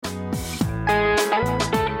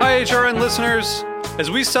HRN listeners.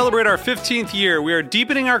 As we celebrate our 15th year, we are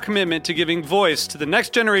deepening our commitment to giving voice to the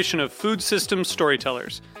next generation of food systems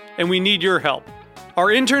storytellers, and we need your help. Our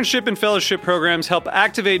internship and fellowship programs help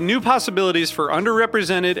activate new possibilities for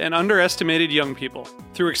underrepresented and underestimated young people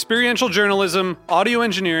through experiential journalism, audio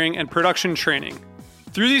engineering, and production training.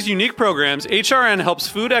 Through these unique programs, HRN helps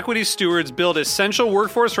food equity stewards build essential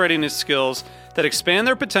workforce readiness skills that expand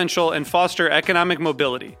their potential and foster economic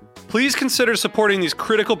mobility. Please consider supporting these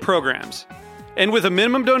critical programs. And with a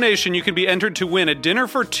minimum donation, you can be entered to win a dinner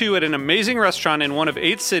for two at an amazing restaurant in one of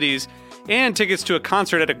 8 cities and tickets to a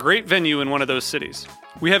concert at a great venue in one of those cities.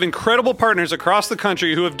 We have incredible partners across the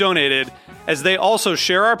country who have donated, as they also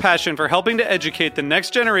share our passion for helping to educate the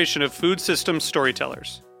next generation of food systems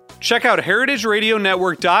storytellers. Check out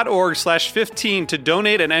heritageradionetwork.org/15 to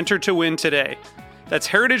donate and enter to win today. That's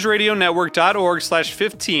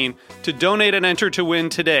heritageradionetwork.org/15 to donate and enter to win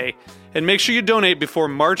today. And make sure you donate before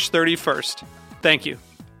March 31st. Thank you.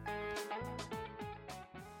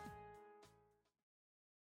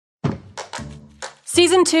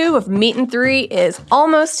 Season 2 of Meat and 3 is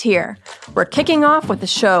almost here. We're kicking off with a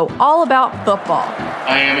show all about football.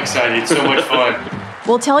 I am excited. It's so much fun.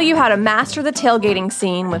 We'll tell you how to master the tailgating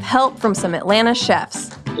scene with help from some Atlanta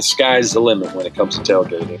chefs. The sky's the limit when it comes to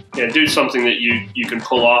tailgating. Yeah, do something that you can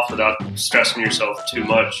pull off without stressing yourself too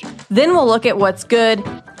much. Then we'll look at what's good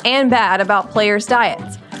and bad about players'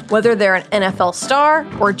 diets, whether they're an NFL star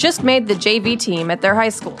or just made the JV team at their high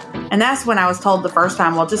school. And that's when I was told the first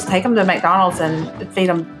time, well, just take them to McDonald's and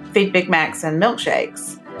feed Big Macs and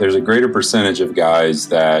milkshakes. There's a greater percentage of guys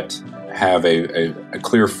that have a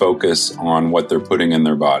clear focus on what they're putting in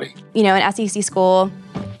their body. You know, in SEC school,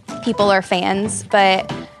 people are fans, but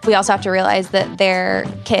we also have to realize that they're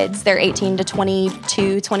kids. They're 18 to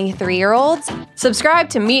 22, 23-year-olds. Subscribe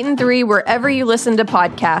to Meat and 3 wherever you listen to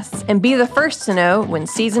podcasts and be the first to know when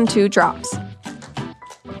Season 2 drops.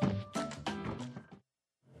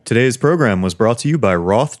 Today's program was brought to you by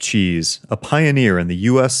Roth Cheese, a pioneer in the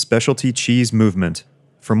U.S. specialty cheese movement.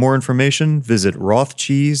 For more information, visit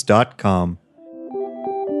rothcheese.com.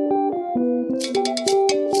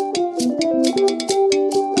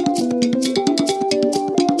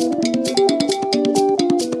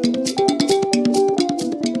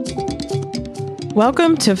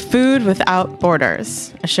 Welcome to Food Without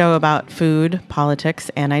Borders, a show about food,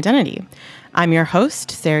 politics, and identity. I'm your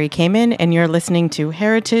host, Sari Kamen, and you're listening to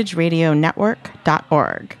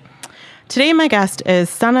heritageradionetwork.org. Today, my guest is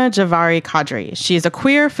Sana Javeri Kadri. She is a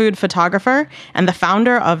queer food photographer and the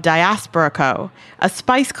founder of Diaspora Co, a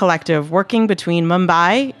spice collective working between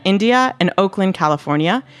Mumbai, India, and Oakland,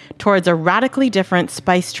 California, towards a radically different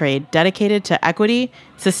spice trade dedicated to equity,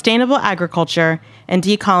 sustainable agriculture, and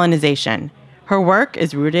decolonization. Her work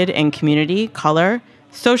is rooted in community, color,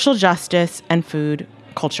 social justice, and food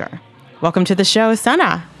culture. Welcome to the show,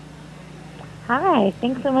 Sana. Hi,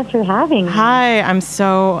 thanks so much for having me. Hi, I'm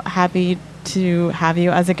so happy to have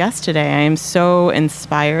you as a guest today. I am so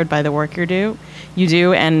inspired by the work you do,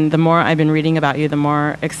 and the more I've been reading about you, the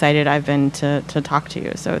more excited I've been to talk to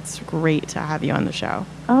you. So it's great to have you on the show.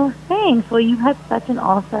 Oh, thanks. Well, you've had such an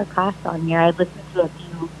all-star cast on here. I listened to a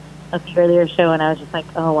few earlier show, and I was just like,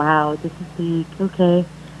 oh, wow, this is big. Okay.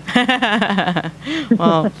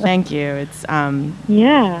 Well, thank you. It's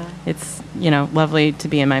it's lovely to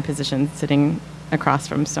be in my position, sitting across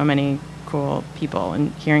from so many cool people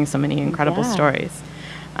and hearing so many incredible stories.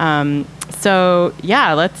 So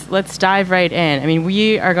let's dive right in. I mean,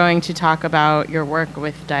 we are going to talk about your work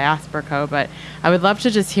with Diaspora Co, but I would love to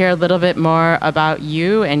just hear a little bit more about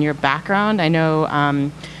you and your background. I know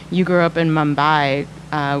you grew up in Mumbai.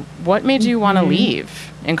 What made you want to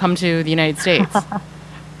leave and come to the United States?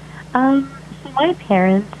 So my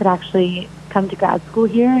parents had actually come to grad school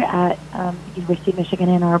here at University of Michigan,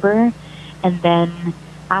 Ann Arbor, and then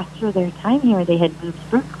after their time here, they had moved to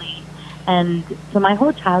Berkeley. And so my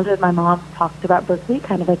whole childhood, my mom talked about Berkeley,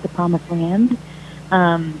 kind of like the promised land.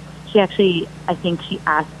 She actually, I think she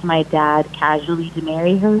asked my dad casually to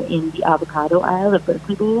marry her in the avocado aisle of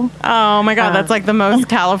Berkeley Bowl. Oh my God, that's like the most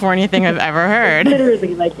California thing I've ever heard.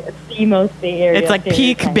 Literally, like the most Bay Area. It's like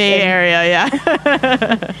peak Bay Area, yeah.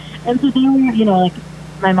 And so they were, like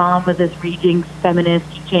my mom was this raging feminist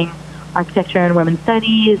teaching architecture and women's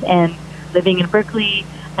studies and living in Berkeley.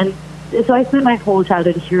 And so I spent my whole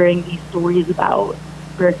childhood hearing these stories about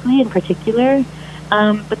Berkeley in particular.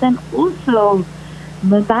 But then also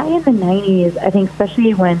Mumbai in the 90s, I think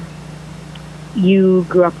especially when you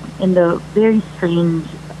grew up in the very strange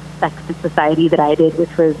sexist society that I did,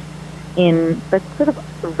 which was in the sort of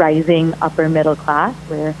rising upper middle class,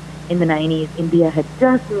 where in the 90s India had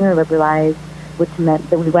just neoliberalized. which meant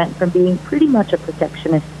that we went from being pretty much a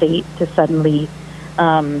protectionist state to suddenly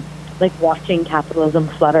like watching capitalism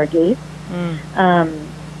flood our gates.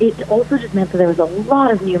 It also just meant that there was a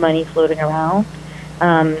lot of new money floating around.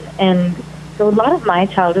 And so a lot of my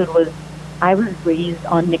childhood was, I was raised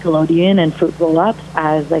on Nickelodeon and Fruit Roll-Ups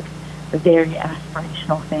as like a very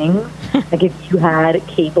aspirational thing. Like if you had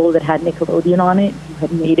cable that had Nickelodeon on it, you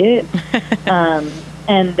had made it.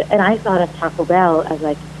 And I thought of Taco Bell as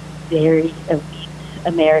like very elite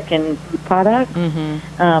American food product,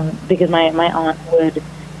 because my aunt would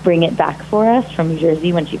bring it back for us from New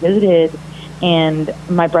Jersey when she visited, and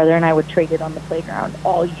my brother and I would trade it on the playground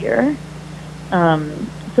all year.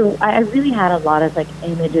 So I really had a lot of like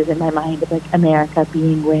images in my mind of like America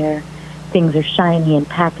being where things are shiny and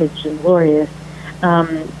packaged and glorious.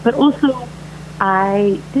 But also,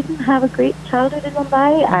 I didn't have a great childhood in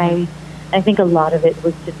Mumbai. I think a lot of it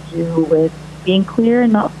was to do with being queer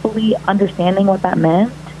and not fully understanding what that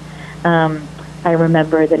meant. I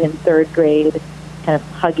remember that in third grade, kind of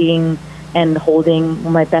hugging and holding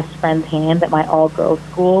my best friend's hand at my all-girls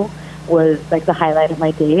school was like the highlight of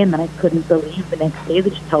my day, and then I couldn't believe the next day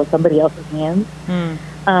that she held somebody else's hand.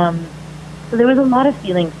 So there was a lot of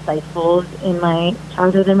feeling stifled in my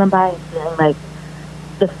childhood in Mumbai, feeling like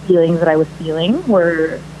the feelings that I was feeling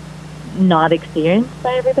were not experienced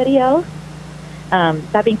by everybody else.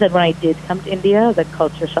 That being said, when I did come to India, the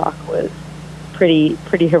culture shock was pretty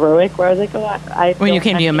heroic, where I was like, when you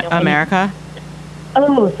came to America?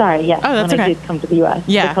 Oh, sorry, yes. Oh, that's when okay. I did come to the U.S.,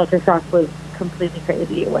 the culture shock was completely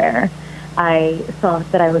crazy, where I thought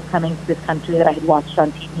that I was coming to this country that I had watched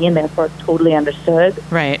on TV and therefore totally understood.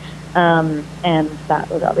 Right. And that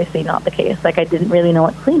was obviously not the case. Like, I didn't really know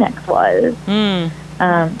what Kleenex was.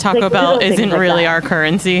 Taco Bell isn't really our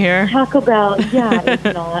currency here. Taco Bell, it's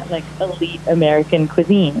not like elite American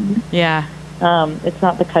cuisine. Yeah. It's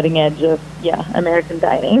not the cutting edge of, American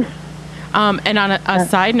dining. And on a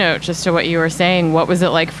side note, just to what you were saying, what was it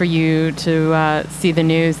like for you to see the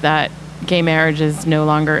news that gay marriage is no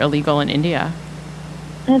longer illegal in India?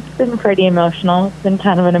 It's been pretty emotional. It's been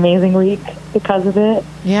kind of an amazing week because of it.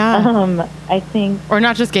 Yeah. I think... Or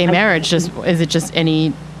not just gay marriage, is it just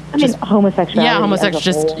any...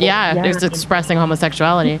 homosexuality. Yeah, it's expressing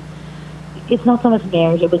homosexuality. It's not so much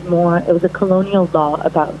marriage, it was a colonial law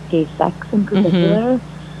about gay sex in particular.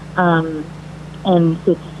 And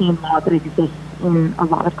so it's the same law that exists in a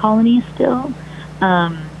lot of colonies still.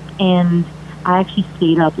 And I actually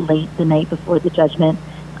stayed up late the night before the judgment,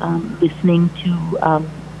 listening to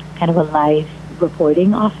kind of a live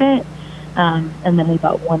reporting of it. And then at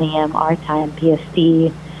about 1 a.m. our time, PST,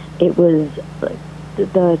 it was like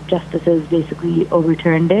the justices basically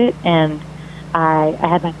overturned it. And I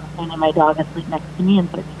had my girlfriend and my dog asleep next to me, and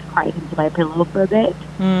so I just cried into my pillow for a bit.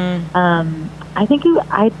 I think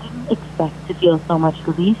I didn't expect to feel so much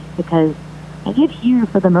relief, because I live here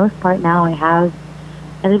for the most part now. I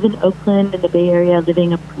live in Oakland in the Bay Area,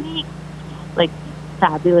 living a pretty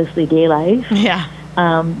fabulously gay life. Yeah.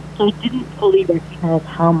 So I didn't fully recognize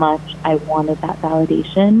how much I wanted that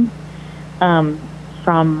validation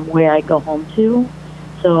from where I go home to.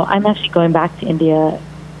 So I'm actually going back to India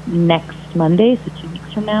next Monday, so 2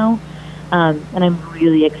 weeks from now. And I'm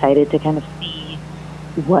really excited to kind of see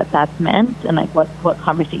what that's meant and what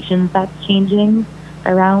conversations that's changing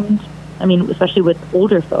around. I mean, especially with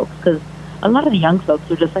older folks, because a lot of the young folks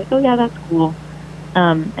are just like, oh yeah, that's cool.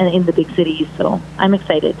 And in the big cities, so I'm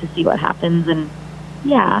excited to see what happens. And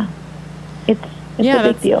it's a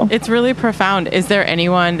big deal. It's really profound. Is there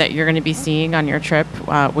anyone that you're going to be seeing on your trip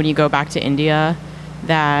when you go back to India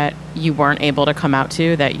that you weren't able to come out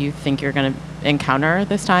to, that you think you're going to encounter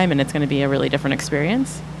this time, and it's going to be a really different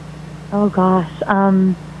experience? Oh gosh.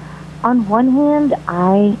 On one hand,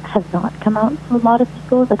 I have not come out to a lot of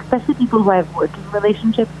people, especially people who I've worked in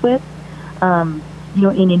relationships with. In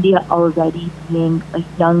India already, being a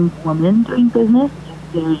young woman doing business is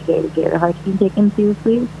very, very, very hard to be taken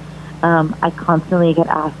seriously. I constantly get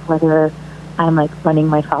asked whether I'm running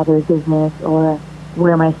my father's business, or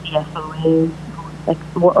where my CFO is,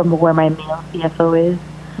 or where my male CFO is,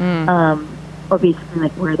 or basically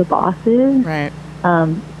where the boss is. Right.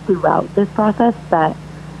 Throughout this process,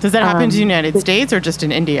 does that happen in the United States or just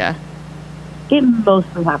in India? It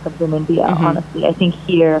mostly happens in India, honestly. I think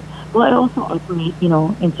here, I also operate,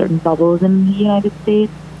 in certain bubbles in the United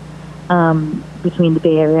States, between the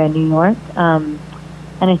Bay Area and New York. And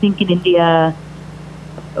I think in India,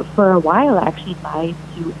 for a while, I actually lied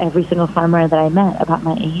to every single farmer that I met about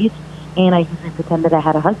my age, and I usually pretended I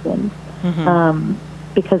had a husband.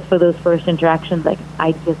 Because for those first interactions,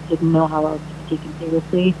 I just didn't know how else to be taken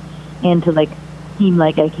seriously, and to seem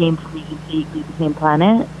like I came from vaguely the same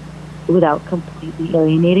planet. without completely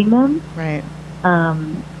alienating them. Right.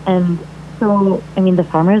 And so, I mean, the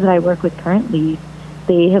farmers that I work with currently,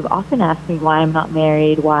 they have often asked me why I'm not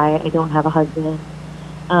married, why I don't have a husband.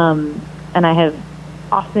 And I have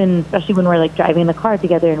often, especially when we're like driving the car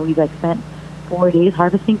together and we've like spent 4 days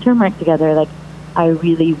harvesting turmeric together, like I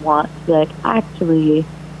really want to be like, actually,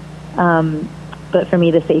 but for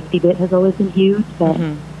me, the safety bit has always been huge. That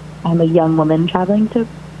I'm a young woman traveling to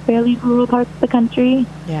fairly rural parts of the country.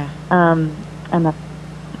 Yeah. And that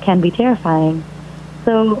can be terrifying.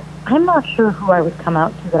 So I'm not sure who I would come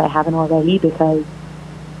out to that I haven't already, because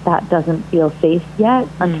that doesn't feel safe yet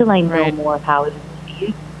until I know more of how it is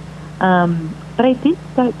received. But I did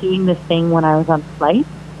start doing this thing when I was on flight.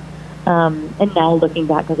 And now looking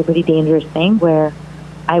back, was a pretty dangerous thing where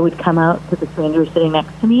I would come out to the stranger sitting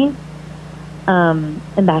next to me. And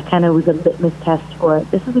that kind of was a litmus test for,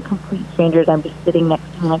 this is a complete stranger that I'm just sitting next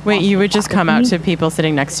to. Like, wait, you would just come out to people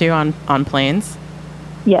sitting next to you on planes?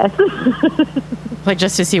 Yes. Like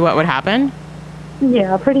just to see what would happen?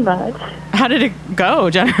 Yeah, pretty much. How did it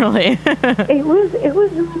go generally? It was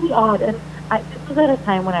really odd. And this was at a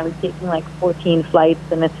time when I was taking like 14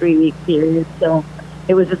 flights in a 3-week period. So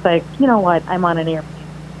it was just like, you know what, I'm on an airplane.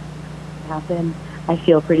 It happened. I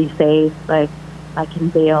feel pretty safe. Like, I can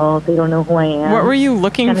bail. They don't know who I am. What were you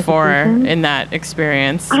looking for in that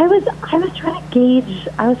experience? I was trying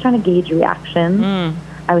to gauge reaction.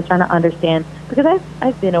 I was trying to understand, because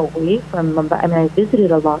I've been away from Mumbai. I mean, I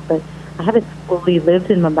visited a lot, but I haven't fully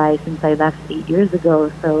lived in Mumbai since I left 8 years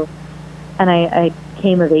ago. So, and I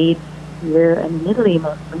came of age here in Italy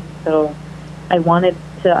mostly. So, I wanted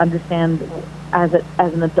to understand as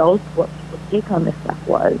an adult what people's take on this stuff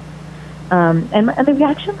was. And the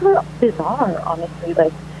reactions were bizarre, honestly.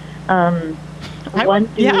 Like,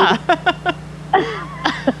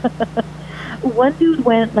 one dude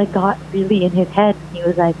went, like, got really in his head. He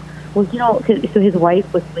was like, well, you know, so his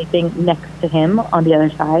wife was sleeping next to him on the other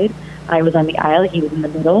side. I was on the aisle. He was in the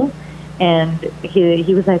middle. And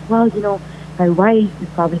he was like, well, you know, my wife is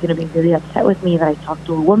probably going to be really upset with me that I talked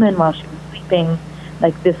to a woman while she was sleeping,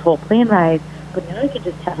 like, this whole plane ride. But now I can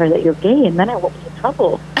just tell her that you're gay, and then I won't be in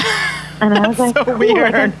trouble. And I was like, so cool.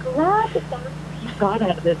 weird. Like, I'm glad that that's what you got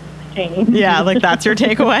out of this exchange. Yeah, like that's your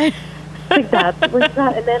takeaway. Like that.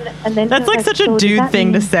 And then that's like such a dude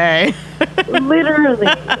thing to say. Literally.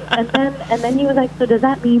 And then he was like, so does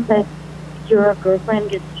that mean that your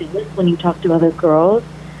girlfriend gets jealous when you talk to other girls?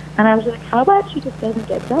 And I was like, how about she just doesn't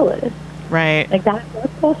get jealous? Right. Like that's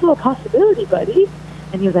also a possibility, buddy.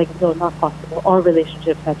 And he was like, no, not possible. All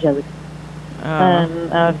relationships have jealousy.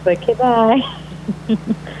 And I was like, okay, bye.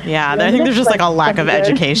 Yeah, I think there's just like a lack of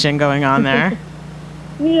education going on there.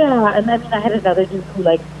 Yeah, and I mean, I had another dude who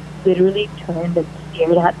like literally turned and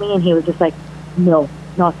stared at me, and he was just like, no,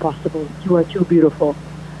 not possible. You are too beautiful.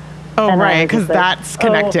 Oh, and right, because like, that's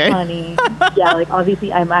connected. Oh, honey. Yeah, like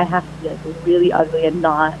obviously I have to be like really ugly and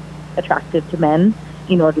not attractive to men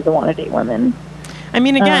in order to want to date women. I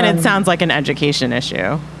mean, again, it sounds like an education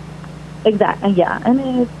issue. Exactly. Yeah, I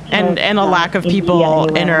mean, and a lack of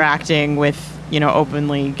people interacting with, you know,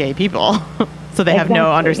 openly gay people, so they have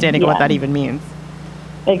no understanding of what that even means.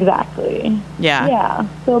 Exactly. Yeah. Yeah.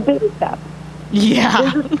 So baby steps.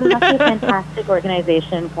 Yeah. There's actually a fantastic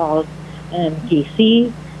organization called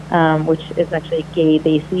GAYC, which is actually Gay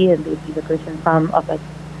Desi, and Desi is a person of like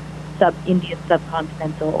Indian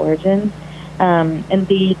subcontinental origins, and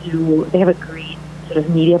they have a great sort of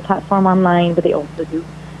media platform online, but they also do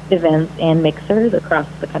events and mixers across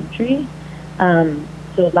the country.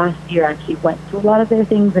 So last year I actually went to a lot of their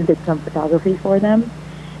things and did some photography for them.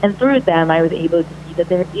 And through them I was able to see that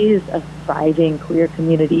there is a thriving queer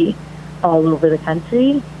community all over the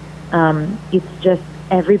country. It's just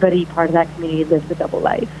everybody part of that community lives a double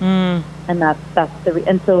life. And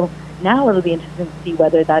and so now it'll be interesting to see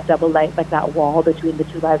whether that double life, like that wall between the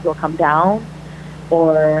two lives, will come down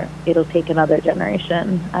or it'll take another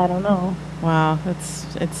generation. I don't know. Wow,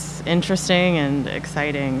 it's interesting and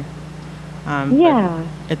exciting. Yeah,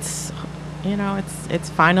 it's, you know, it's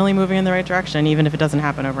finally moving in the right direction, even if it doesn't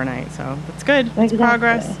happen overnight. So that's good. It's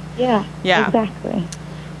progress. Yeah. Exactly.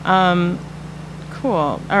 Cool.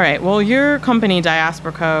 All right. Well, your company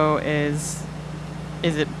Diaspora Co is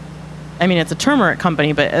it? I mean, it's a turmeric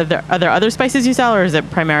company, but are there other spices you sell, or is it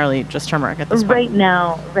primarily just turmeric at this point?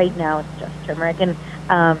 Right now, it's just turmeric. And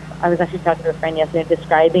I was actually talking to a friend yesterday,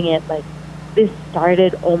 describing it like this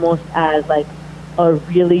started almost as like a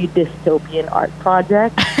really dystopian art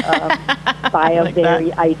project by a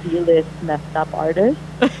very idealist, messed up artist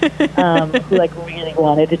who like really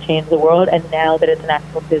wanted to change the world. And now that it's an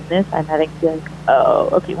actual business, I'm having to be like, oh,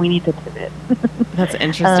 okay, we need to pivot. That's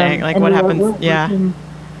interesting. Like what happens?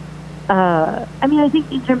 I mean, I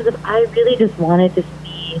think in terms of, I really just wanted to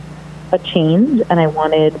see a change, and I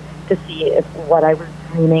wanted to see if what I was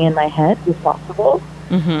dreaming in my head was possible.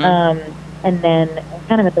 Mm-hmm. And then we're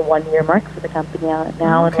kind of at the 1 year mark for the company out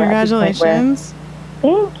now. And congratulations.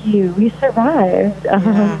 Thank you. We survived.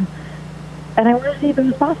 Yeah. And I want to see if it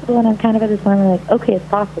was possible, and I'm kind of at this point where like, okay, it's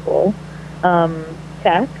possible.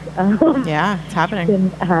 Tech. Yeah, it's happening. You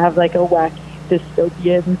can have like a wacky,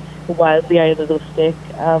 dystopian, wildly idealistic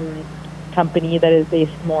company that is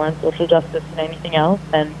based more on social justice than anything else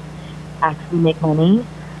and actually make money.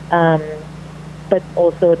 But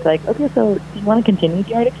also it's like, okay, so do you want to continue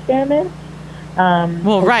the art experiment?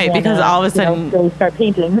 Well, right, because all of a sudden... go start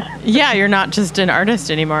painting. Yeah, you're not just an artist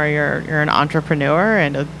anymore. You're an entrepreneur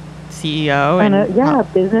and a CEO. And a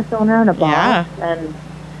business owner and a boss. Yeah. And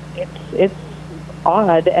it's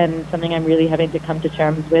odd and something I'm really having to come to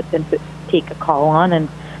terms with and to take a call on. And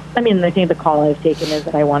I mean, I think the call I've taken is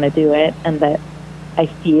that I want to do it, and that I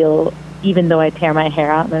feel, even though I tear my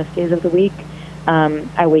hair out most days of the week,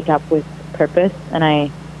 I wake up with purpose, and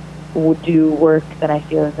I would do work that I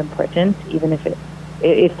feel is important, even if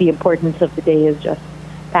the importance of the day is just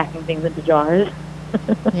packing things into jars.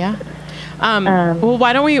 Yeah. Well,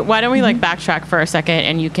 why don't we like backtrack for a second,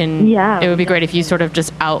 and you can. Yeah. It would be great if you sort of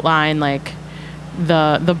just outline like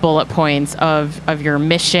the bullet points of your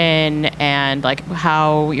mission and like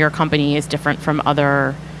how your company is different from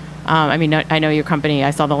other. I mean, I know your company,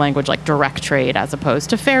 I saw the language like direct trade as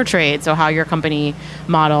opposed to fair trade. So how your company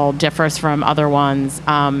model differs from other ones,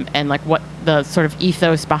 and like what the sort of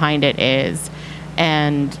ethos behind it is.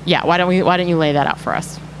 And yeah, why don't you lay that out for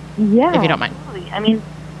us? Yeah. If you don't mind. Absolutely. I mean,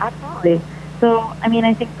 absolutely. So, I mean,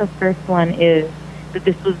 I think the first one is that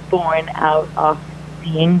this was born out of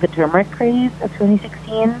seeing the turmeric craze of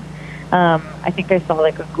 2016. I think I saw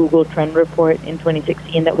like a Google trend report in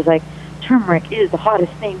 2016 that was like, turmeric is the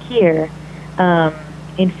hottest thing here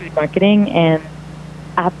in food marketing. And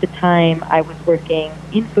at the time, I was working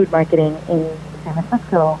in food marketing in San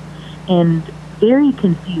Francisco and very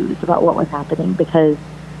confused about what was happening, because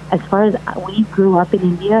as far as when you grew up in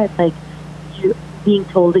India, it's like you're being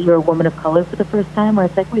told that you're a woman of color for the first time, where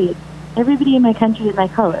it's like, wait, everybody in my country is my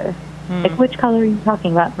color. Like, which color are you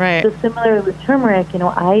talking about? Right. So similar with turmeric,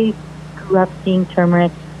 I grew up seeing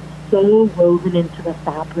turmeric so woven into the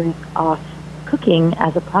fabric of cooking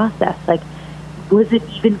as a process. Like, was it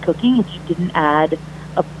even cooking if you didn't add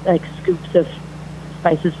like scoops of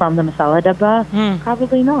spices from the masala dabba?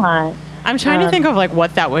 Probably not. I'm trying to think of like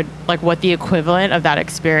what that would like what the equivalent of that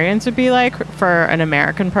experience would be like for an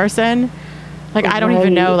American person. Like, I don't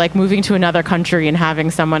even know, like moving to another country and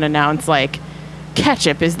having someone announce like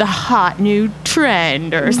ketchup is the hot new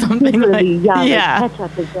trend or something. Literally, like like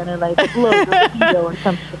ketchup is gonna like blow the video or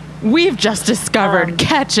something. We've just discovered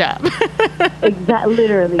ketchup. Exactly,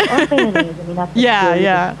 literally. Or mayonnaise. I mean, that's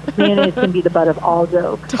yeah. Mayonnaise can be the butt of all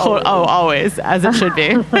jokes. Always, as it should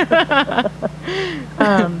be.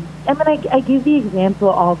 And then I give the example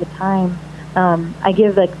all the time. I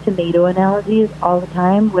give like tomato analogies all the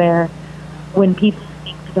time, where when people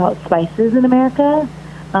think about spices in America,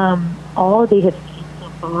 all they have seen so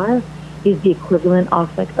far is the equivalent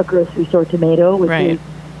of like a grocery store tomato, which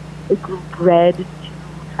is bred to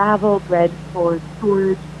travel, bred for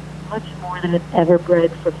storage, much more than it's ever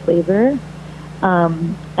bred for flavor.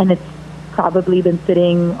 And it's probably been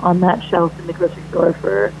sitting on that shelf in the grocery store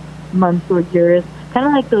for months or years. Kind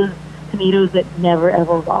of like those tomatoes that never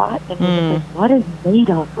ever rot, and you're just like, what is it made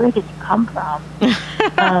of? Where did it come from?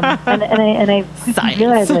 and I quickly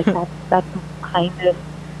realized like that's kind of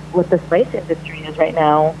what the spice industry is right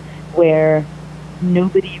now, where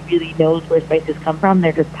nobody really knows where spices come from.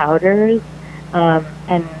 They're just powders.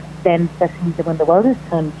 And then especially when the wellness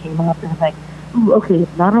term came up, it was like, ooh, okay,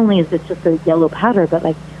 not only is this just a yellow powder, but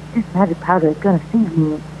like this magic powder is going to save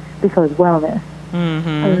me because wellness.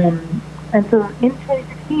 And so in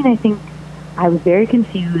 2016, I think I was very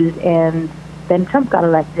confused, and then Trump got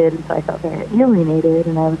elected, and so I felt very alienated,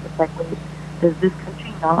 and I was just like, wait, does this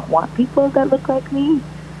country not want people that look like me?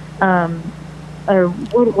 Or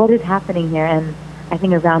what is happening here? And I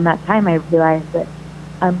think around that time, I realized that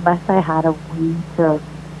unless I had a way to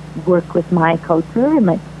work with my culture and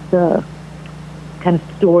like the kind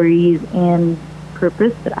of stories and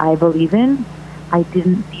purpose that I believe in, I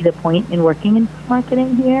didn't see the point in working in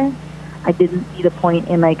marketing here. I didn't see the point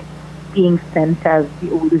in like being sent as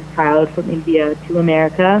the oldest child from India to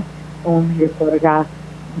America, only to photograph,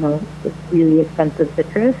 this really expensive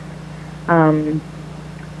citrus.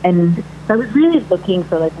 And so I was really looking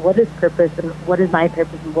for like, what is purpose and what is my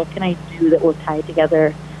purpose and what can I do that will tie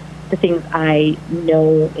together the things I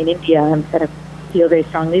know in India and kind of feel very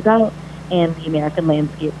strongly about, and the American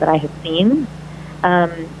landscape that I had seen.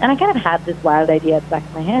 And I kind of had this wild idea at the back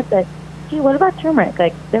of my head that, gee, what about turmeric?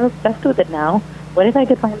 Like, they're obsessed with it now. What if I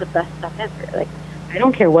could find the best stuff ever? Like, I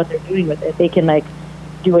don't care what they're doing with it. They can, like,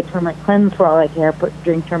 do a turmeric cleanse for all I care,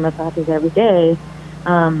 drink turmeric lattes every day.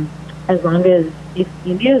 As long as if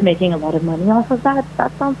India is making a lot of money off of that,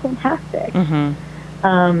 that sounds fantastic. And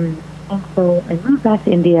so I moved back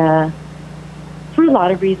to India for a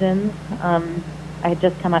lot of reasons. I had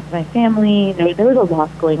just come out to my family. There was a lot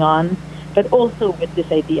going on, but also with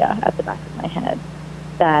this idea at the back of my head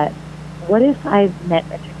that what if I met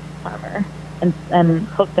a chicken farmer and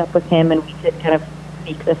hooked up with him and we could kind of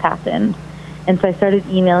make this happen. And so I started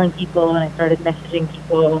emailing people and I started messaging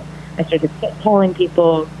people. I started calling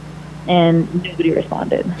people and nobody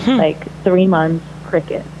responded. Like 3 months,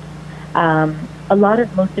 crickets.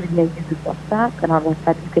 Most of India uses WhatsApp, and on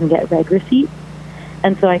WhatsApp you can get reg receipts.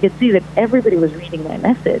 And so I could see that everybody was reading my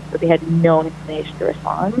message, but they had no inclination to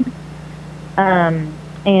respond.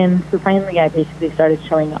 And so finally I basically started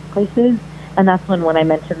showing up places. And that's when I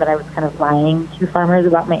mentioned that I was kind of lying to farmers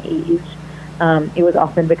about my age. It was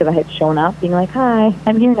often because I had shown up being like, hi,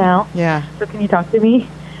 I'm here now. Yeah. So can you talk to me?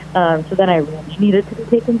 So then I really needed to be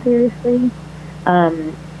taken seriously.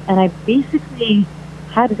 And I basically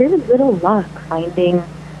had very little luck finding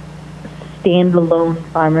standalone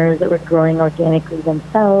farmers that were growing organically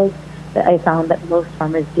themselves. That I found that most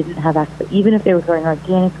farmers didn't have access, even if they were growing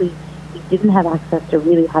organically, they didn't have access to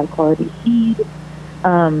really high quality seed.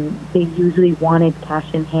 They usually wanted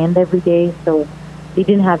cash in hand every day, so they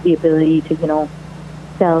didn't have the ability to,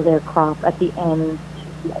 sell their crop at the end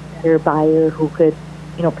to a better buyer who could,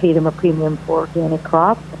 pay them a premium for organic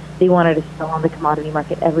crop. They wanted to sell on the commodity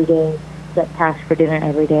market every day, get cash for dinner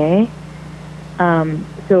every day.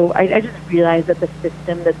 So I just realized that the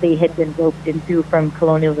system that they had been roped into from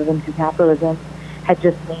colonialism to capitalism had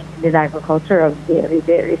just made Indian agriculture a very,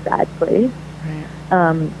 very sad place.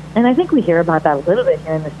 Right. And I think we hear about that a little bit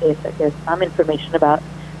here in the States. Like there's some information about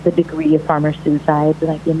the degree of farmer suicides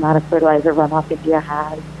and like the amount of fertilizer runoff India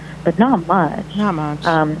has, but not much. Not much.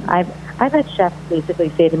 I've had chefs basically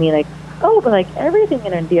say to me like, oh, but like everything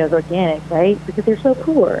in India is organic, right? Because they're so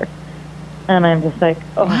poor. And I'm just like,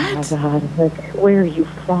 oh my God, like where are you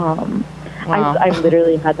from? Wow. I've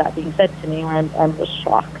literally had that being said to me where I'm just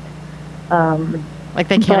shocked. Like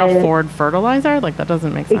they can't afford fertilizer? Like that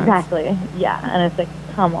doesn't make sense. Exactly. Yeah. And it's like,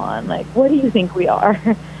 come on, like what do you think we are?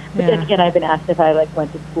 But then again, I've been asked if I like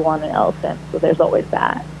went to school on an elephant, so there's always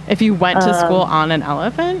that. If you went to school on an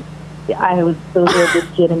elephant? Yeah, those are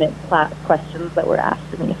legitimate questions that were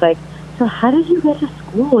asked to me. It's like, so how did you get to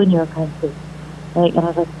school in your country? Like, and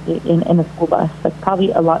I was like, in a school bus, like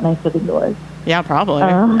probably a lot nicer than yours. Yeah, probably.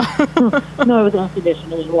 No, it was air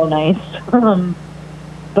conditioned. It was real nice.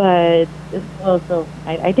 But so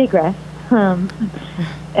I digress.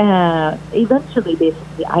 Eventually,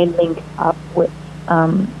 basically, I linked up with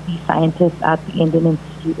the scientists at the Indian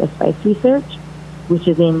Institute of Spice Research, which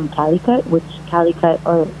is in Calicut, which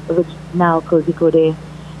now Kozhikode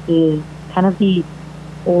is kind of the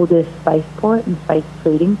oldest spice port and spice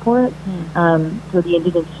trading port. So the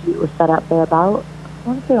Indian Institute was set up there about, I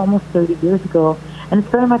want to say almost 30 years ago, and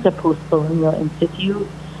it's very much a post-colonial institute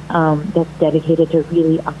that's dedicated to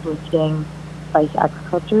really uplifting spice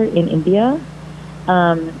agriculture in India.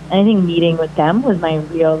 And I think meeting with them was my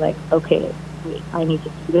real, like, okay, wait, I need to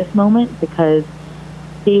do this moment, because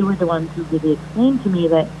they were the ones who really explained to me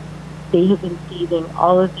that they have been seeding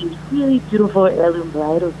all of these really beautiful heirloom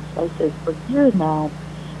varietals of spices for years now,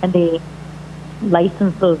 and they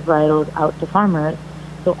license those varietals out to farmers.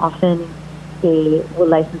 So often they will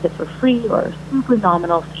license it for free or a super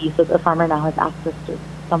nominal fee, so the farmer now has access to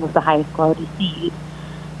some of the highest quality seed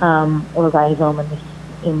or rhizome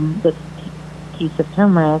in this case of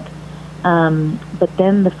turmeric. But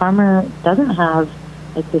then the farmer doesn't have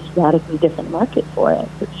like this radically different market for it.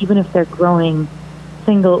 So even if they're growing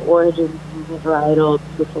single origin, single varietal,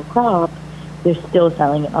 beautiful crop, they're still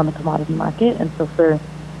selling it on the commodity market. And so for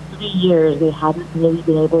 3 years, they hadn't really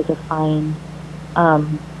been able to find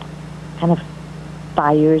kind of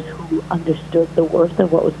buyers who understood the worth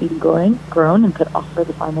of what was being grown and could offer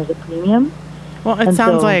the farmers a premium. Well, it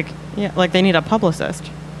sounds like they need a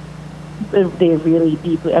publicist. They really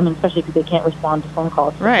deeply, especially because they can't respond to phone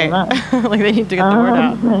calls. Right. Like they need to get the word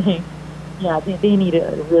out. Yeah, they need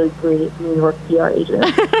a really great New York PR agent,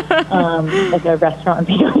 like a restaurant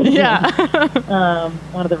PR agent. Yeah.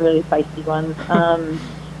 One of the really feisty ones.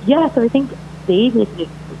 So I think they basically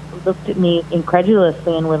looked at me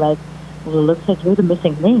incredulously and were like, well, it looks like you're the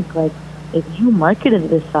missing link. Like, if you marketed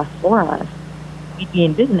this stuff for us, we'd be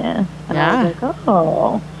in business. And I was like,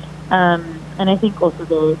 oh. And I think also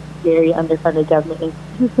the very underfunded government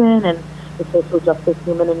institution and the social justice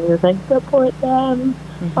movement in me was like, support them,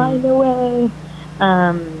 find a way.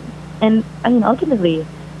 And I mean, ultimately,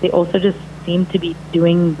 they also just seemed to be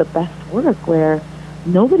doing the best work where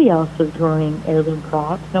nobody else was growing heirloom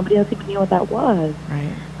crops. Nobody else even knew what that was.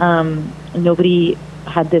 Right. Nobody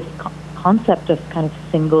had this concept of kind of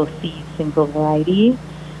single seed, single variety.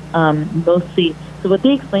 Mostly, so what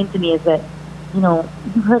they explained to me is that,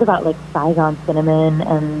 you've heard about like Saigon cinnamon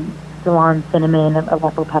and Ceylon cinnamon,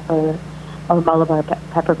 Aleppo pepper, or Malabar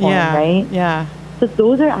peppercorn, right? Yeah. So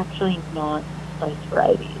those are actually not spice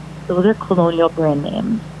varieties. Those are colonial brand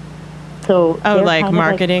names. So like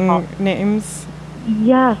marketing names?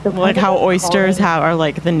 Yeah. So like how oysters are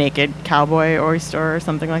like the naked cowboy oyster or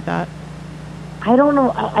something like that? I don't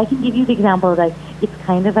know. I can give you the example. Like, it's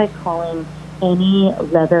kind of like calling any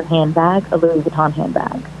leather handbag a Louis Vuitton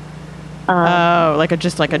handbag.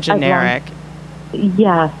 Just like a generic.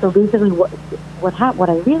 Yeah. So basically, what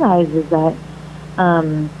I realized is that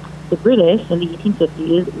the British in the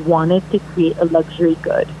 1850s wanted to create a luxury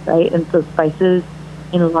good, right? And so spices,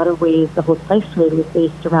 in a lot of ways, the whole spice trade was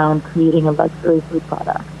based around creating a luxury food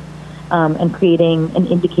product and creating an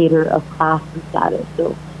indicator of class and status.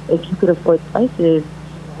 So if you could afford spices,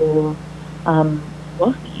 you were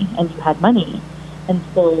wealthy and you had money. And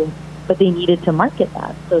so, but they needed to market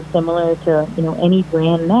that. So similar to, any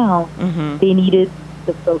brand now, they needed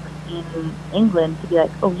the folks in England to be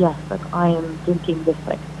like, oh yes, like I am drinking this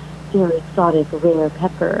like very exotic, rare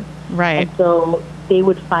pepper. Right. And so they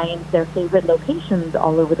would find their favorite locations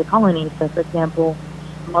all over the colony. So for example,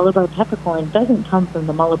 Malabar peppercorn doesn't come from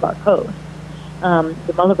the Malabar coast.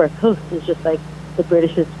 The Malabar coast is just like the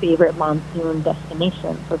British's favorite monsoon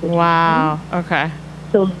destination for vacation. Wow. Okay.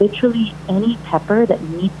 So literally any pepper that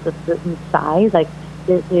meets a certain size, like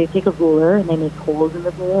they take a ruler and they make holes in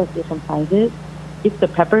the ruler of different sizes. If the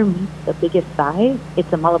pepper meets the biggest size,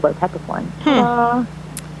 it's a Malabar peppercorn. So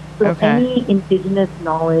any indigenous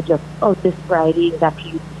knowledge of, this variety is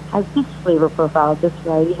actually has this flavor profile, this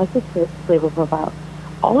variety has this flavor profile,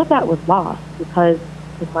 all of that was lost because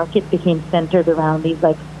the market became centered around these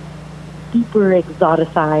like super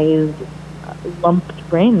exoticized, lumped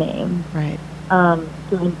brand names. Right.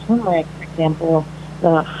 So in turmeric, for example,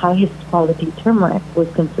 the highest quality turmeric was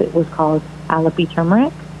called Alleppey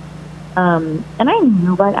turmeric. And I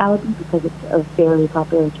knew about Alleppey because it's a very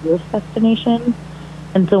popular tourist destination.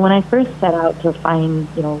 And so when I first set out to find,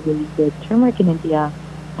 really good turmeric in India,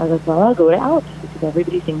 I was like, well, I'll go to Alleppey because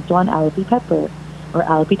everybody seems to want Alleppey pepper or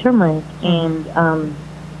Alleppey turmeric. And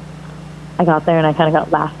I got there and I kind of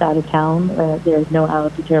got laughed out of town. There's no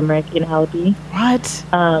Alleppey turmeric in Alleppey. What?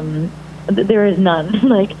 There is none.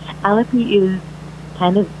 Like, Alleppey is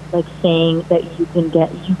kind of like saying that you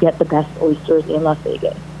get the best oysters in Las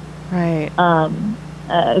Vegas. Right.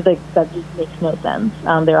 Like, that just makes no sense.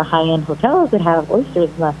 There are high-end hotels that have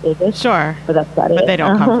oysters in Las Vegas. Sure. But that's about it. But they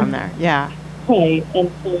don't come from there. Yeah. Right.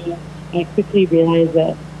 And so I quickly realized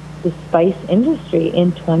that the spice industry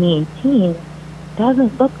in 2018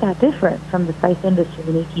 doesn't look that different from the spice industry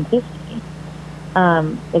in 1850.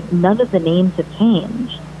 Like, none of the names have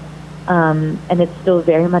changed. And it's still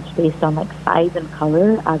very much based on like size and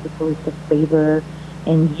color as opposed to flavor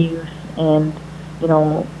and use and,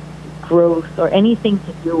 growth or anything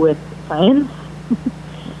to do with science.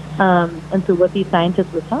 And so what these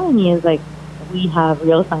scientists were telling me is like, we have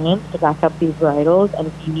real science to back up these varietals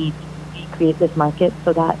and we need to recreate this market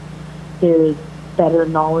so that there's better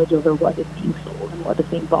knowledge over what is being sold and what is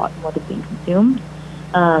being bought and what is being consumed.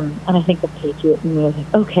 And I think the patriot in me was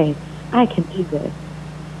like, okay, I can do this.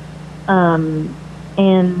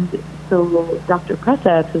 And so Dr.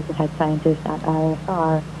 Preseth, who's the head scientist at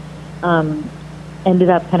ISR,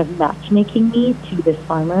 ended up kind of matchmaking me to this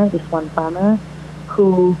one farmer,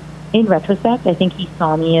 who, in retrospect, I think he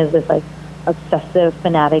saw me as this like obsessive,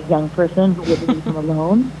 fanatic young person who wouldn't leave him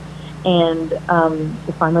alone. And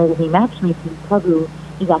the farmer that he matched me to, Prabhu,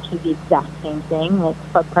 is actually the exact same thing. Like,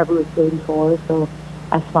 Prabhu is 34, so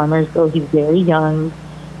as farmers go, he's very young.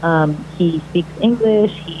 He speaks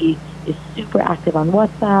English. He is super active on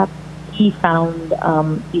WhatsApp. He found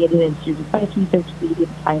the Indian Institute of Spice Research, they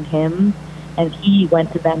didn't find him. And he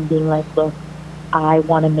went to them being like, look, I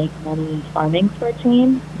want to make money farming for a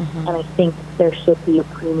change, and I think there should be a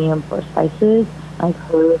premium for spices. I've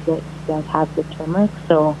heard that you guys have good turmeric,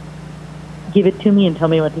 so give it to me and tell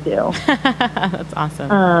me what to do. That's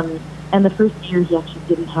awesome. And the first year, he actually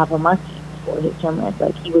didn't have a market for his turmeric.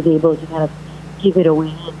 Like, he was able to kind of give it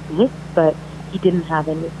away in bits, but he didn't have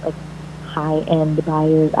any like high-end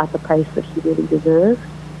buyers at the price that he really deserved.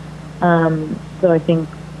 So I think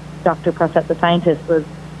Dr. Preseth, the scientist, was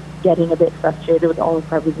getting a bit frustrated with all of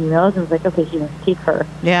Barbara's emails, and was like, okay, here, take her.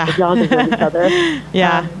 Yeah. We all deserve each other.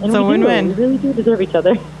 Yeah, And it's a win-win. We really do deserve each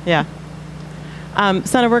other. Yeah.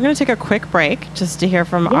 Sana, we're going to take a quick break just to hear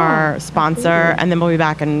from our sponsor, and then we'll be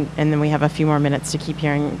back, and then we have a few more minutes to keep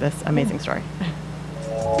hearing this amazing story.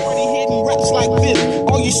 Party hitting raps like this,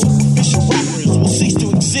 all you superficial rappers will cease to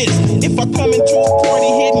exist. If I come into a party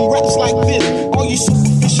hitting raps like this, all you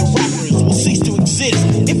superficial rappers will cease to exist.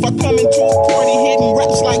 If I come into a party hitting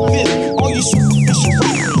raps like this, all you superficial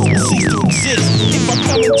rappers will cease to exist. If I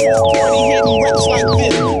come into a party hitting raps like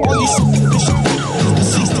this, all you superficial rappers will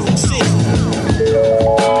cease to exist.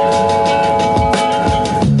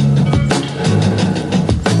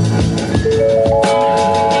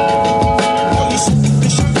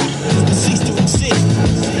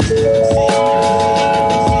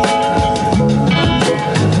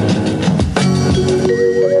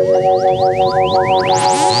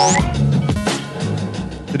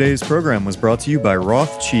 Today's program was brought to you by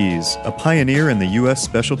Roth Cheese, a pioneer in the U.S.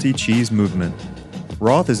 specialty cheese movement.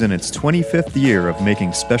 Roth is in its 25th year of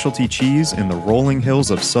making specialty cheese in the rolling hills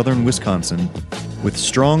of southern Wisconsin. With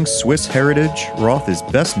strong Swiss heritage, Roth is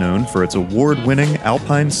best known for its award-winning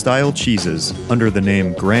Alpine-style cheeses under the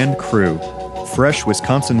name Grand Cru. Fresh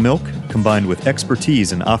Wisconsin milk, combined with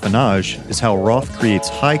expertise in affinage, is how Roth creates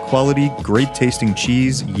high-quality, great-tasting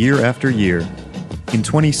cheese year after year. In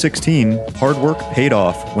 2016, hard work paid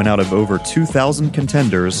off when out of over 2,000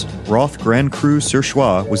 contenders, Roth Grand Cru Sur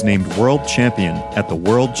Choix was named World Champion at the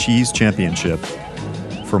World Cheese Championship.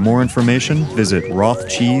 For more information, visit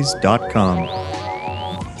rothcheese.com.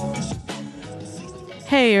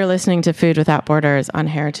 Hey, you're listening to Food Without Borders on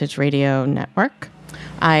Heritage Radio Network.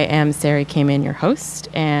 I am Sari Kamen, your host,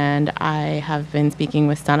 and I have been speaking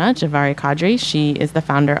with Sana Javeri Kadri. She is the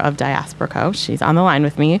founder of Diaspora Co. She's on the line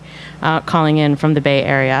with me, calling in from the Bay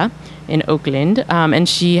Area in Oakland, and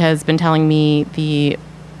she has been telling me the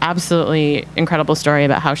absolutely incredible story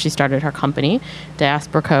about how she started her company,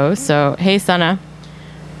 Diaspora Co. So, hey, Sana,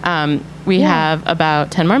 we have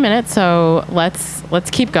about 10 more minutes, so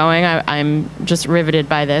let's keep going. I'm just riveted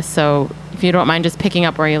by this, so if you don't mind just picking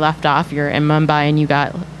up where you left off, you're in Mumbai and you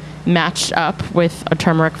got matched up with a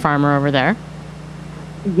turmeric farmer over there.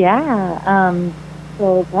 Yeah.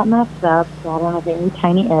 So got matched up, got on a very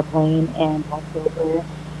tiny airplane and walked over.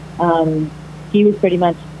 He was pretty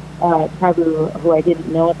much, Prabhu, who I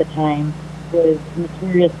didn't know at the time, was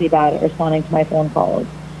notoriously bad at responding to my phone calls.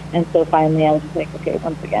 And so finally I was just like, okay,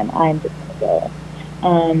 once again, I'm just going to go.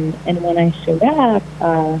 And when I showed up,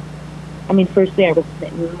 firstly, I was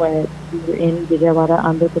smitten where we were in Vijayawada,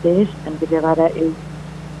 Andhra Pradesh, and Vijayawada is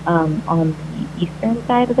on the eastern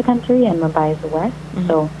side of the country, and Mumbai is the west. Mm-hmm.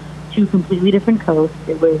 So, two completely different coasts.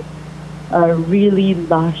 It was a really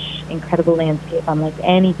lush, incredible landscape, unlike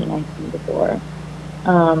anything I've seen before.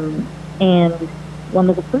 And one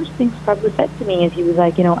of the first things Prabhu said to me is he was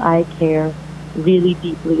like, I care really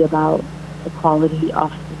deeply about the quality of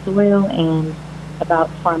the soil and about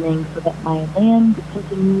farming so that my land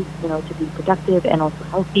continues, to be productive and also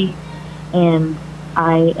healthy. And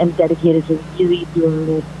I am dedicated to really doing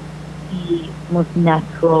this the most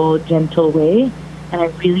natural, gentle way. And I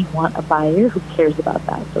really want a buyer who cares about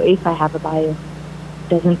that. So if I have a buyer who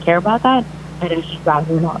doesn't care about that, I'd actually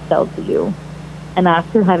rather not sell to you. And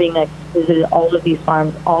after having visited all of these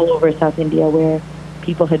farms all over South India where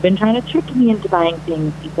people had been trying to trick me into buying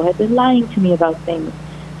things, people had been lying to me about things,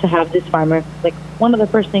 to have this farmer, one of the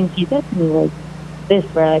first things he said to me was this,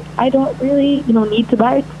 where I don't really, need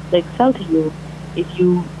to sell to you if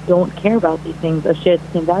you don't care about these things or share the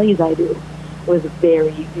same values I do. Was very,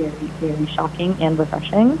 very, very shocking and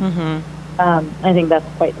refreshing. Mm-hmm. I think that's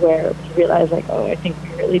quite where we realized, I think we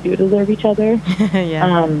really do deserve each other.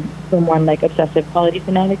 Yeah. From one obsessive quality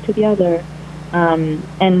fanatic to the other. And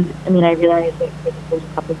I realized that for the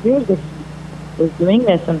first couple of years that he was doing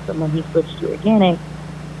this, and so when he switched to organic,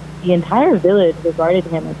 the entire village regarded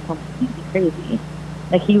him as completely crazy.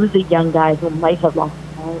 He was a young guy who might have lost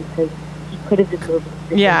his mind because he could have just moved.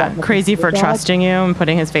 Yeah, crazy for trusting you and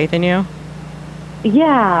putting his faith in you.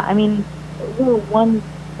 Yeah, one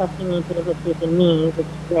trusting me, putting his faith in me, which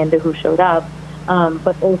is Amanda who showed up,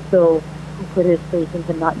 but also who put his faith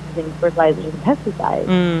into not using fertilizers and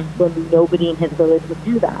pesticides when nobody in his village would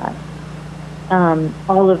do that.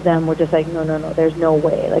 All of them were just no, there's no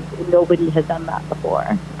way. Nobody has done that before.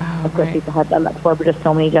 Oh, of course, right. people had done that before, but just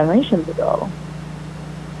so many generations ago.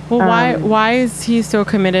 Well, why is he so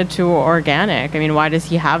committed to organic? Why does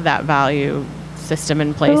he have that value system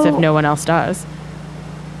in place if no one else does?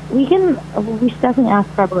 We definitely ask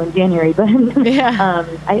Prabhu in January, but yeah.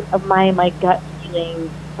 My gut feeling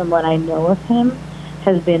from what I know of him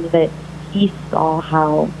has been that he saw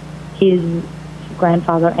how his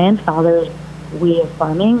grandfather and father's way of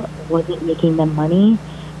farming wasn't making them money,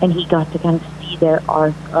 and he got to kind of see their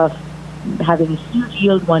arc of having a huge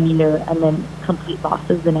yield one year and then complete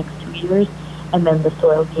losses the next 2 years, and then the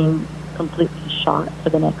soil being completely shot for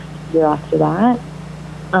the next year after that.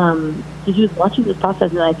 So he was watching this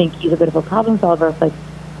process, and I think he's a bit of a problem solver of like,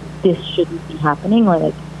 this shouldn't be happening, or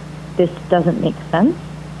like, this doesn't make sense.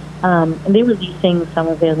 And they were leasing some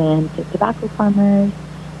of their land to tobacco farmers,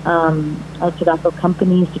 or tobacco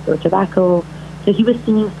companies to grow tobacco. So he was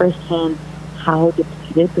seeing firsthand how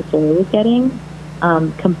depleted the soil was getting,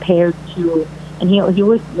 compared to, and he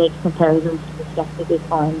always makes comparisons to the stuff that they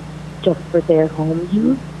farm just for their home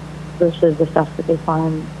use versus the stuff that they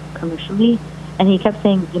farm commercially. And he kept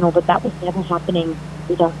saying, but that was never happening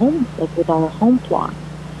with our homes, like with our home plot.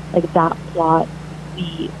 Like that plot,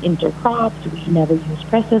 we intercropped, we never used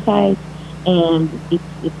pesticides, and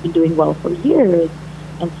it's been doing well for years.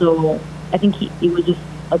 And so I think he was just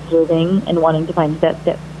observing and wanting to find that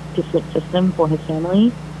different system for his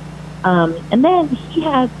family. And then he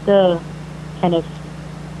had the kind of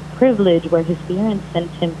privilege where his parents sent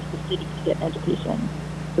him to the city to get an education.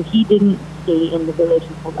 So he didn't stay in the village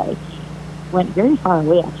his whole life. He went very far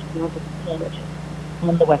away, actually. He went to Spain, which is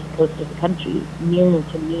on the west coast of the country, near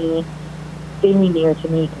to me, very near to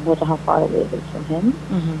me compared to how far away it is from him.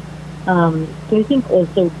 Mm-hmm. So I think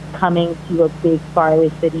also coming to a big faraway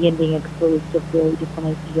city and being exposed to very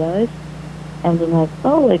different ideas and being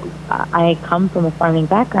like, I come from a farming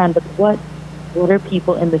background, but what are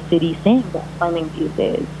people in the city saying about farming these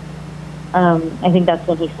days? I think that's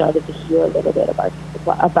when he started to hear a little bit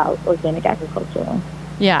about organic agriculture.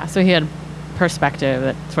 Yeah, so he had perspective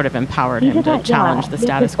that sort of empowered him to challenge the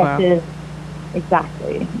status quo.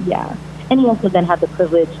 Exactly, yeah. And he also then had the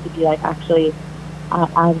privilege to be like, actually,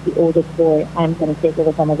 as the oldest boy, I'm going to take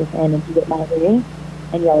over some of this land and do it my way,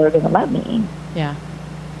 and y'all are going to let me. Yeah.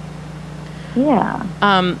 Yeah.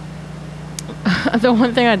 The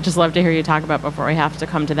one thing I'd just love to hear you talk about before we have to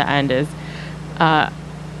come to the end is,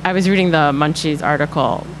 I was reading the Munchies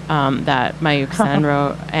article that Mayuk Sen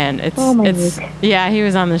wrote, and yeah, he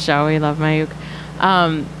was on the show. We love Mayuk.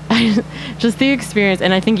 Just the experience,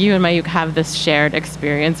 and I think you and Mayuk have this shared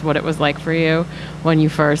experience, what it was like for you when you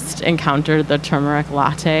first encountered the turmeric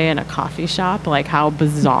latte in a coffee shop, like how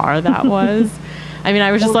bizarre that was. I mean,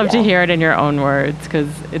 I would just love to hear it in your own words, because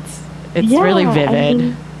it's really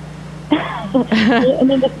vivid. I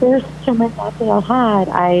mean, the first turmeric latte I had,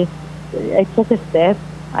 I took a sip,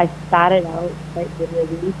 I spat it out quite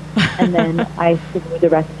literally, and then I threw the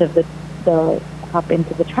rest of the cup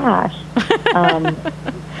into the trash.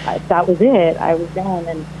 That was it. I was done,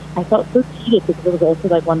 and I felt so cheated because it was also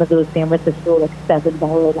like one of those San Francisco like $7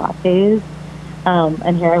 lattes.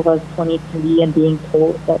 And here I was, 23, and being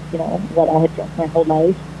told that what I had drunk my whole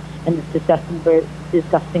life, and this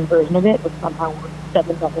disgusting version of it was somehow worth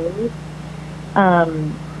 $7.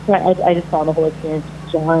 So I just found the whole experience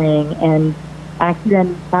jarring, and actually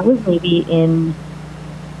then that was maybe in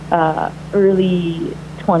early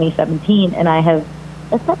 2017, and I have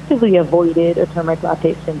effectively avoided a turmeric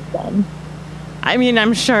latte since then. I mean,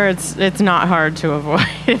 I'm sure it's not hard to avoid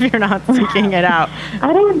if you're not seeking it out.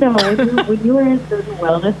 I don't know. When you are in certain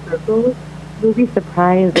wellness circles, you'll be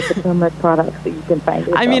surprised at the turmeric products that you can find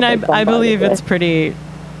yourself. I mean, I believe it's pretty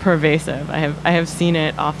pervasive. I have seen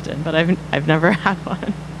it often, but I've never had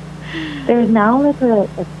one. There's now like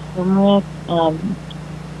a turmeric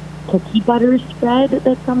cookie butter spread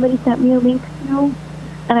that somebody sent me a link to,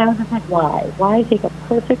 and I was just like, why? Why take a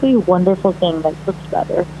perfectly wonderful thing like cookie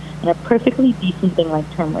butter and a perfectly decent thing like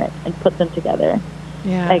turmeric and put them together?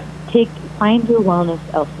 Yeah. Like, find your wellness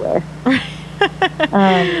elsewhere.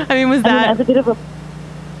 I mean, was that as a bit of a...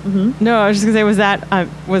 Mm-hmm. No, I was just gonna say, was that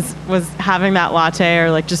was having that latte,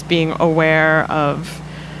 or like just being aware of,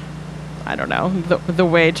 I don't know, the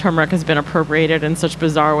way turmeric has been appropriated in such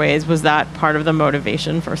bizarre ways, was that part of the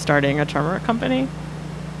motivation for starting a turmeric company?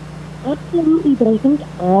 Absolutely, but I think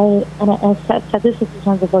I've said this a few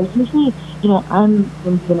times before. Usually, I'm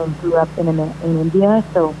Indian and grew up in India,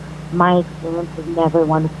 so my experience was never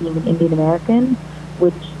one of being an Indian American,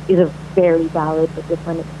 which is a very valid but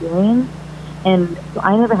different experience. And so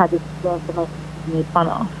I never had this experience of being made fun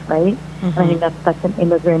of, right? Mm-hmm. And I think that's such an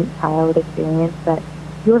immigrant child experience, that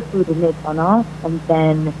your food is made fun of, and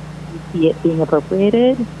then you see it being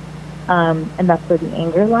appropriated, and that's where the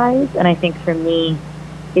anger lies. And I think for me,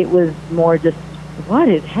 it was more just, what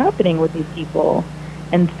is happening with these people?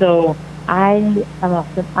 And so I'm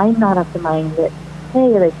not of the mind that, hey,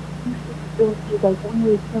 like, you should drink these like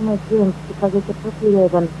weird turmeric drinks because it's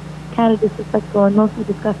appropriate and kind of disrespectful and mostly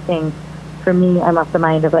disgusting. For me, I'm of the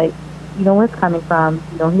mind of like, you know where it's coming from,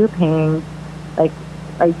 you know who you're paying, like,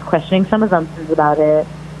 are you questioning some assumptions about it?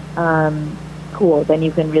 Cool, then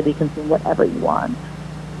you can really consume whatever you want.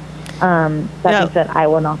 That being said, I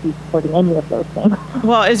will not be supporting any of those things.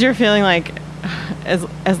 Well, is your feeling like,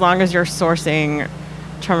 as long as you're sourcing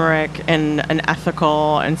turmeric in an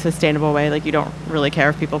ethical and sustainable way, like you don't really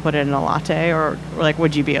care if people put it in a latte, or like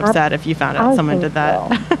would you be upset if you found out someone did that? So.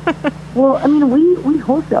 Well, I mean, we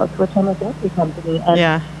wholesale to a turmeric company,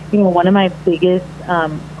 and you know, one of my biggest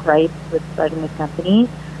gripes with starting this company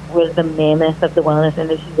was the mammoth of the wellness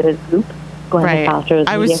industry that is Goop, going to Foster's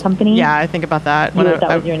media company. Yeah, I think about that.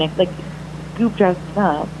 That was your next, like, Goop drives me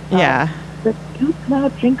nuts. Yeah. But Goop now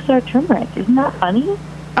drinks our turmeric. Isn't that funny?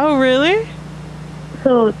 Oh, really?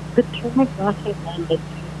 So the turmeric latte blend that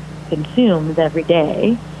consumes every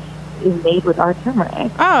day is made with our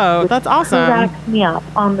turmeric. Oh, that's awesome. Cracks me up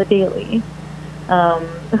on the daily.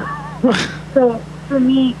 So for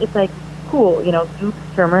me, it's like, cool, you know,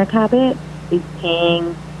 Goop's turmeric habit is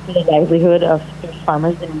paying for the livelihood of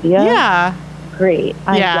farmers in India. Yeah. Great.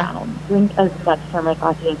 I'm down. Drink as much turmeric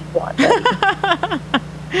latte as you want.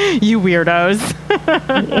 You weirdos.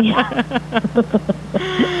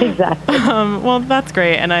 Exactly. Well, that's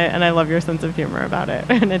great, and I love your sense of humor about it,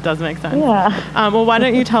 and it does make sense. Yeah. Well, why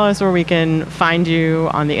don't you tell us where we can find you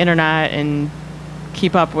on the internet and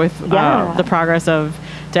keep up with the progress of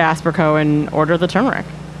Diaspora Co and order the turmeric?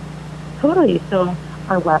 Totally. So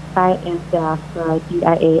our website is Diaspora,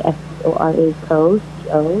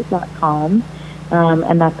 diaspora.co.com,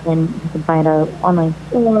 and that's when you can find our online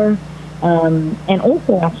store. And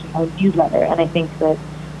also actually our newsletter. And I think that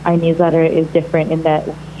our newsletter is different in that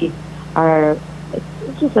we are,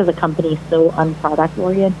 it's just as a company, so unproduct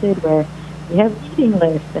oriented, where we have reading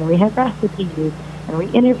lists and we have recipes and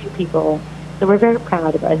we interview people. So we're very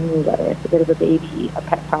proud of our newsletter. It's a bit of a baby, a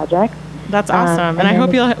pet project. That's awesome. And I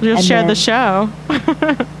hope you'll share the show.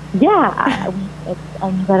 Yeah.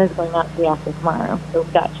 Our newsletter is going out the day after tomorrow, so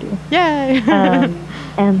we got you. Yay.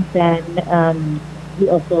 And then we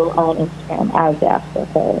also are on Instagram as Diaspora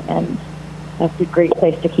Co, and that's a great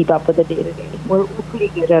place to keep up with the day-to-day. We're pretty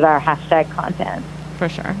good at our hashtag content. For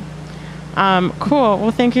sure. Cool.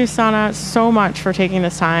 Well, thank you, Sana, so much for taking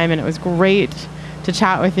this time, and it was great to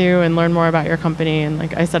chat with you and learn more about your company. And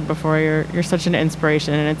like I said before, you're such an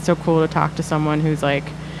inspiration, and it's so cool to talk to someone who's like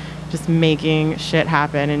just making shit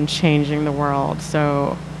happen and changing the world.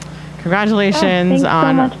 So congratulations. Thanks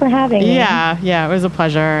so much for having me. Yeah, it was a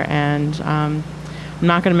pleasure. And I'm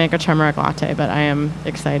not going to make a turmeric latte, but I am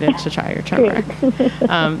excited to try your turmeric.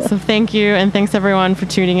 So thank you, and thanks everyone for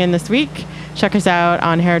tuning in this week. Check us out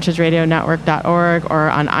on heritageradionetwork.org or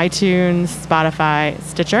on iTunes, Spotify,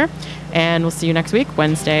 Stitcher, and we'll see you next week,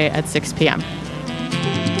 Wednesday at 6 p.m.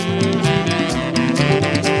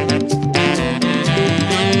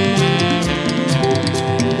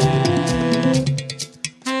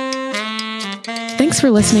 Thanks for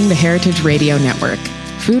listening to Heritage Radio Network,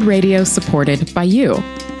 food radio supported by you.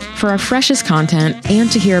 For our freshest content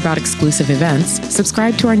and to hear about exclusive events,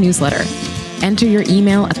 subscribe to our newsletter. Enter your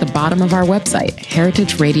email at the bottom of our website,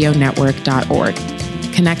 heritageradionetwork.org.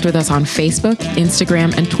 Connect with us on Facebook,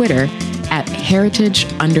 Instagram, and Twitter at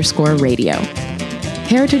heritage_radio.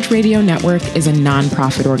 Heritage Radio Network is a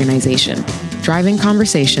nonprofit organization driving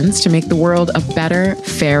conversations to make the world a better,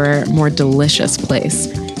 fairer, more delicious place.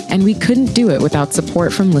 And we couldn't do it without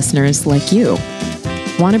support from listeners like you.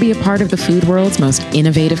 Want to be a part of the food world's most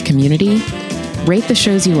innovative community? Rate the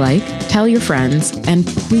shows you like, tell your friends, and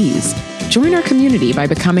please join our community by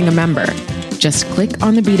becoming a member. Just click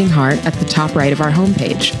on the beating heart at the top right of our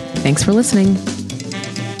homepage. Thanks for listening.